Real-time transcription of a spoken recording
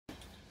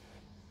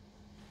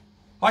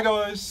Hi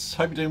guys,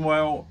 hope you're doing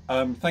well.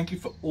 Thank you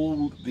for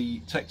all the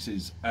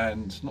texts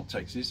and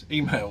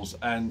emails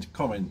and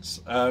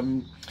comments. I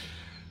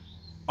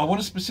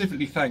want to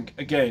specifically thank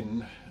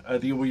again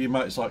the All You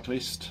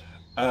Motorcyclist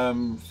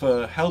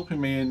for helping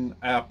me in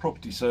our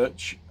property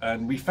search,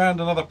 and we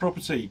found another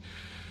property.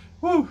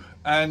 Woo!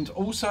 And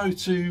also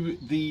to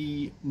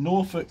the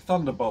Norfolk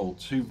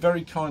Thunderbolt, who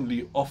very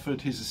kindly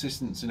offered his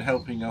assistance in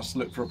helping us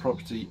look for a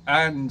property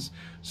and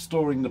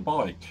storing the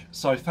bike.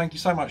 So thank you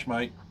so much,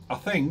 mate. I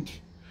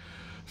think,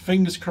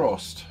 fingers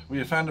crossed, we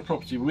have found a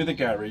property with a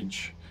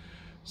garage,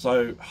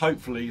 so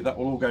hopefully that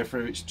will all go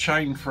through. It's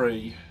chain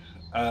free,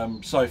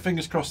 so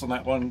fingers crossed on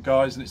that one,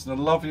 guys. And it's in a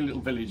lovely little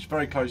village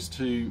very close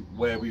to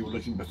where we were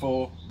looking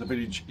before. The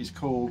village is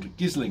called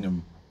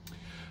Gislingham,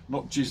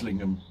 not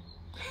Gislingham.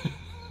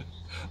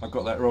 I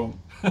got that wrong.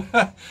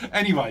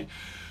 Anyway,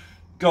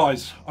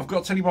 guys, I've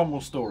got to tell you one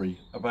more story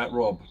about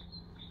Rob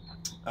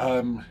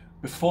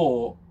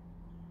before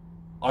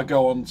I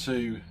go on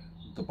to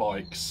the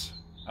bikes.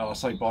 And I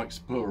say bikes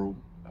plural.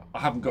 I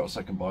haven't got a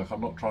second bike.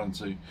 I'm not trying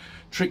to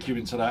trick you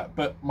into that.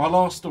 But my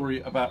last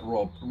story about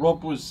Rob.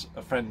 Rob was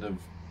a friend of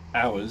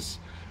ours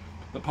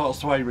that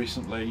passed away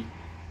recently.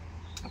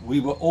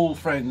 We were all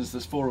friends.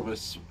 There's four of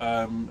us.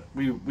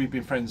 We've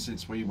been friends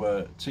since we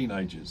were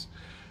teenagers,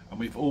 and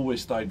we've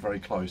always stayed very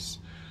close.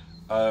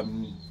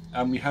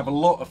 And we have a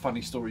lot of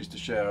funny stories to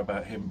share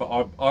about him.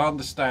 But I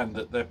understand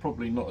that they're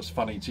probably not as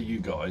funny to you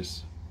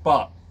guys.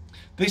 But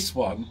this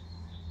one,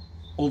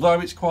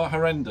 although it's quite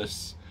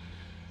horrendous,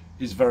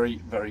 is very,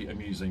 very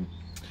amusing.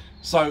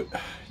 So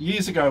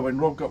years ago when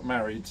Rob got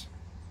married,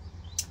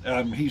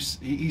 he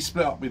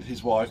split up with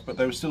his wife, but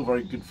they were still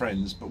very good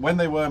friends. But when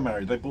they were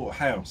married, they bought a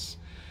house,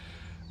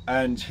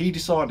 and he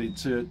decided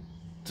to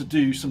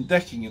do some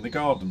decking in the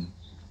garden.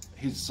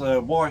 His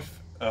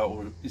wife,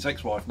 or his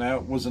ex-wife now,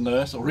 was a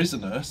nurse, or is a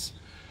nurse,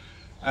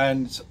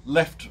 and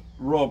left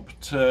Rob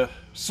to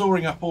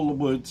sawing up all the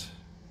wood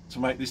to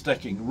make this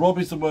decking. Rob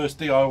is the worst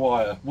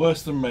DIYer,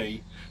 worse than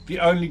me. The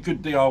only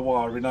good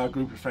DIYer in our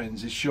group of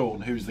friends is Sean,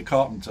 who's the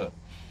carpenter.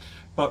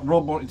 But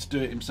Rob wanted to do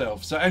it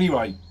himself. So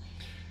anyway,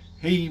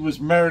 he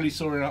was merrily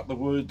sawing up the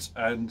wood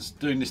and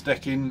doing this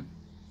decking.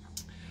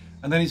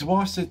 And then his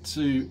wife said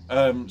to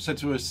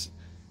us,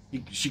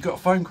 she got a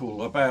phone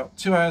call about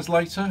 2 hours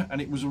later, and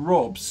it was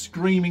Rob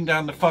screaming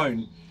down the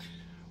phone,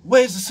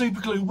 "Where's the super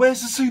glue?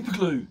 Where's the super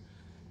glue?"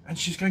 And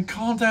she's going,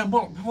 "Calm down,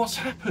 what's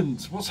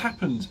happened? What's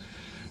happened?"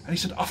 And he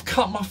said, "I've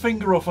cut my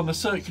finger off on the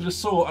circular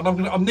saw, and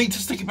I need to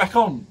stick it back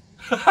on."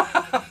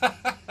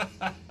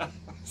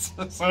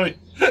 Sorry.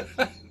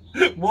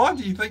 Why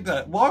do you think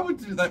that? Why would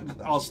you do that?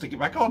 I'll stick it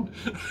back on.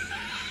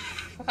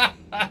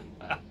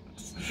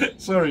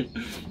 Sorry.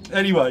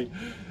 Anyway,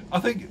 I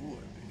think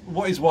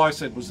what his wife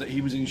said was that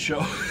he was in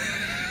shock.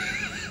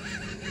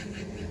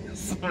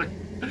 Sorry.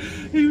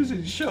 He was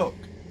in shock.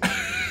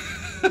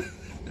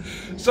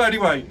 So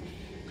anyway,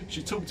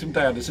 she talked him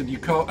down and said, "You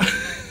can't..."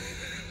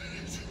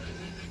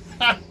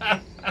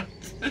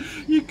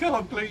 You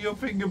can't glue your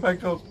finger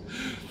back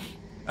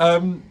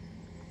on.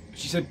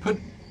 She said, put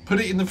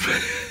it in the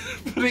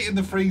put it in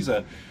the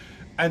freezer,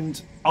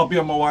 and I'll be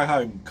on my way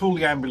home. Call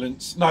the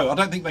ambulance." No, I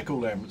don't think they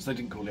called the ambulance. They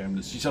didn't call the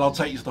ambulance. She said, "I'll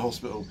take you to the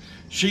hospital."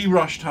 She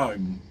rushed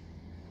home,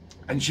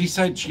 and she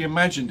said she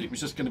imagined it was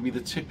just going to be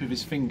the tip of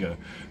his finger,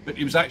 but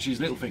it was actually his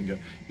little finger.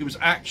 It was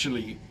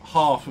actually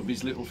half of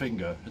his little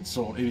finger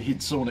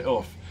he'd sawn it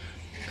off.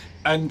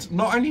 And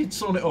not only had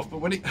sawn it off, but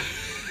when it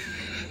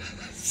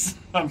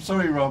I'm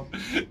sorry, Rob.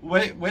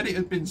 When it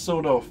had been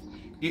sawed off,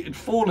 it had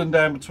fallen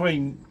down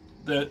between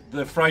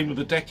the frame of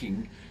the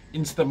decking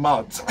into the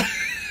mud.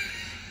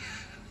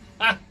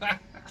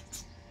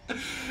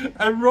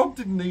 And Rob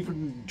didn't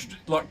even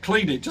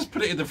clean it, just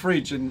put it in the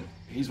fridge. And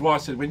his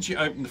wife said when she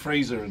opened the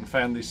freezer and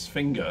found this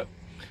finger,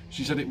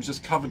 she said it was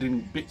just covered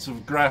in bits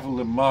of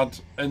gravel and mud.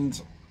 And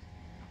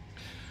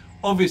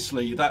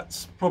obviously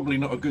that's probably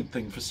not a good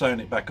thing for sewing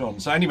it back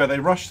on. So anyway, they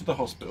rushed to the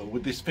hospital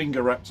with this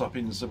finger wrapped up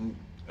in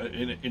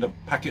in a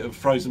packet of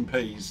frozen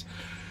peas,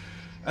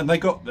 and they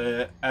got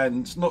there,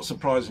 and not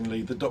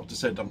surprisingly the doctor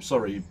said, "I'm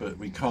sorry, but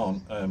we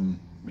can't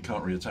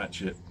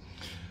reattach it."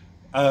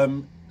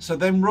 So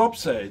then Rob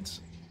said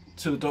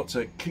to the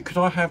doctor, "Could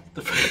I have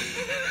the..."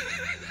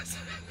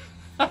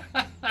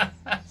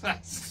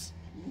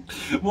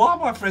 Why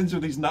am I friends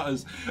with these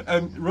nutters?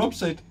 Rob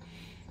said,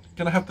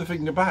 "Can I have the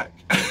finger back?"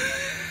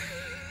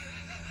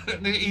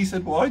 And he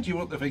said, "Why do you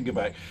want the finger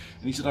back?"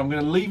 And he said, "I'm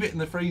going to leave it in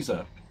the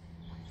freezer,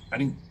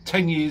 and in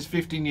 10 years,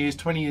 15 years,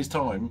 20 years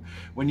time,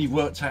 when you've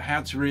worked out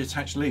how to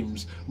reattach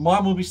limbs,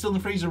 mine will be still in the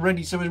freezer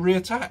ready to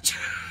reattach."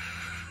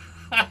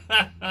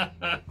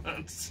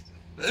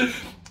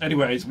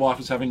 Anyway, his wife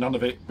was having none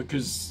of it,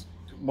 because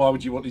why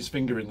would you want his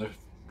finger in the...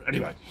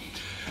 Anyway,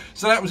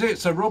 so that was it.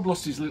 So Rob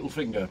lost his little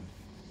finger.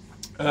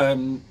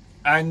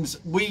 And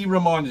we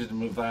reminded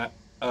him of that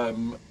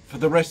for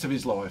the rest of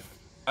his life.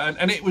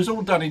 And it was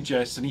all done in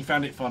jest, and he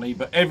found it funny,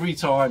 but every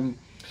time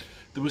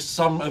there was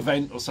some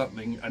event or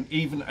something, and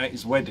even at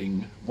his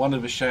wedding, one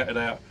of us shouted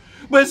out,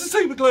 "Where's the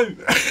super glue?"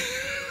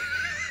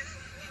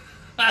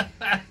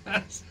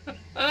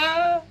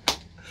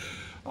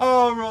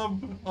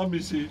 I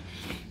miss you.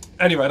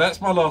 Anyway, that's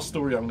my last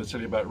story I'm going to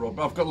tell you about Rob.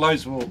 I've got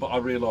loads more, but I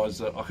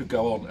realised that I could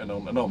go on and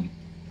on and on.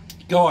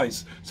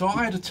 Guys, so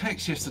I had a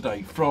text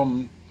yesterday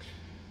from...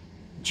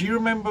 Do you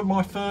remember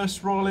my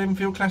first Royal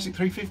Enfield Classic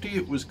 350?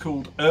 It was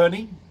called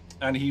Ernie,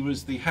 and he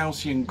was the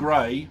Halcyon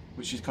Grey,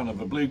 which is kind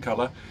of a blue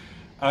colour.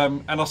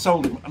 And I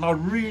sold him, and I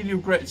really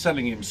regretted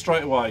selling him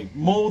straight away,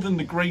 more than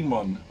the green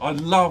one. I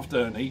loved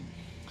Ernie.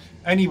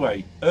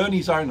 Anyway,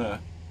 Ernie's owner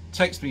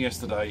texted me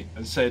yesterday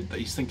and said that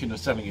he's thinking of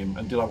selling him,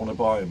 and did I want to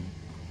buy him?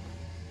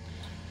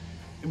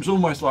 It was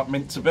almost like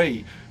meant to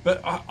be, but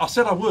I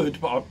said I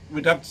would, but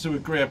we'd have to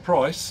agree a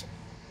price,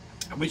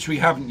 which we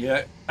haven't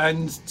yet.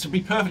 And to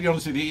be perfectly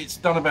honest with you, it's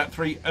done about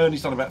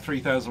Ernie's done about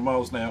 3,000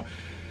 miles now,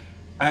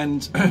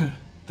 and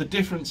the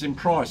difference in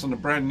price on a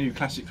brand new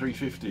Classic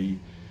 350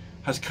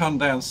 has come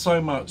down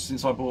so much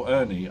since I bought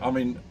Ernie. I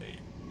mean,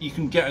 you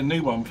can get a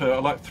new one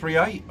for like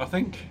 3.8, I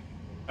think,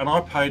 and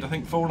I paid, I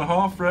think,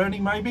 4.5 for Ernie,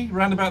 maybe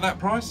around about that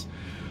price.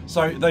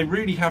 So they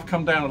really have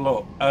come down a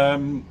lot.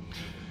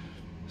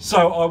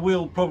 So I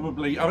will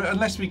probably,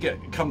 unless we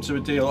come to a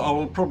deal, I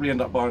will probably end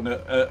up buying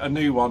a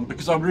new one,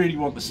 because I really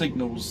want the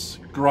Signals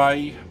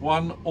grey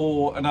one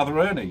or another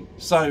Ernie.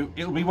 So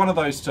it'll be one of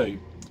those two,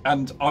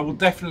 and I will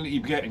definitely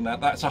be getting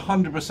that. That's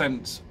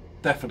 100%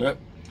 definite.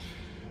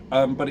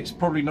 But it's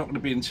probably not going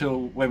to be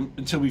until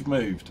we've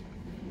moved.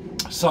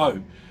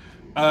 So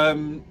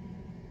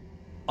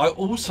I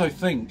also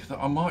think that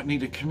I might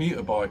need a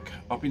commuter bike.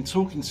 I've been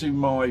talking to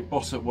my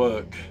boss at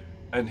work,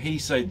 and he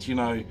said, you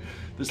know,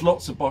 there's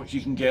lots of bikes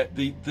you can get.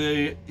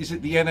 Is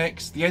it the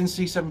NX, the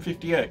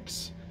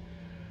NC750X?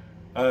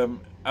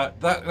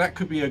 That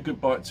could be a good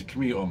bike to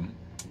commute on,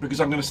 because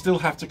I'm going to still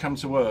have to come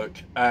to work,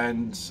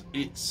 and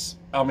it's,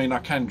 I mean, I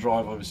can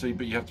drive obviously,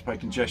 but you have to pay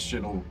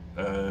congestion, or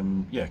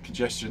yeah,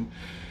 congestion.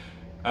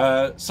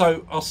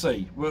 So I'll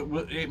see.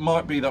 It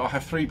might be that I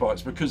have 3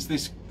 bikes, because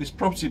this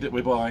property that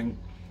we're buying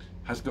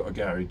has got a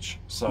garage.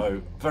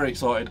 So very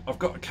excited. I've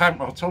got a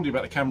camera. I told you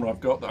about the camera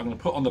I've got that I'm going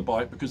to put on the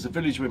bike, because the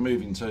village we're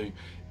moving to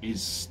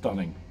is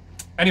stunning.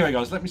 Anyway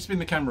guys, let me spin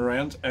the camera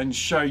around and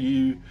show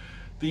you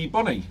the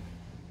Bonnie.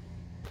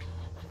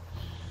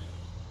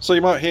 So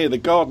you might hear the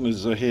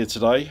gardeners are here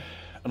today,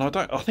 and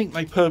I think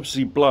they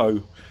purposely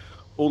blow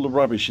all the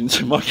rubbish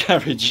into my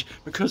garage,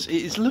 because it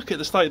is, look at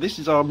the state. This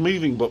is our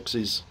moving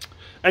boxes.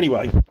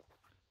 Anyway,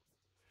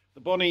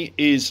 the Bonnie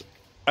is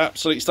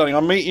absolutely stunning.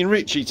 I'm meeting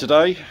Richie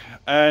today,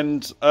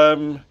 and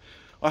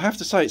I have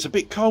to say it's a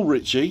bit cold,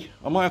 Richie.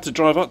 I might have to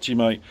drive up to you,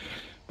 mate.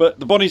 But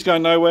the Bonnie's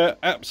going nowhere.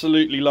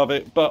 Absolutely love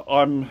it, but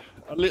I'm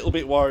a little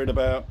bit worried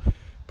about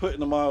putting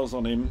the miles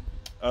on him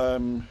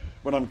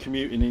when I'm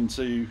commuting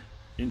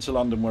into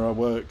London, where I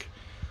work,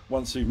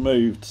 once we've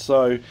moved.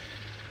 So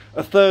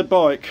a third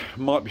bike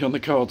might be on the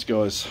cards,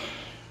 guys.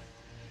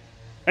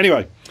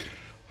 Anyway,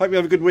 hope you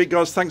have a good week,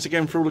 guys. Thanks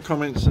again for all the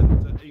comments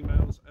and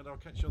emails, and I'll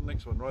catch you on the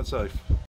next one. Ride safe.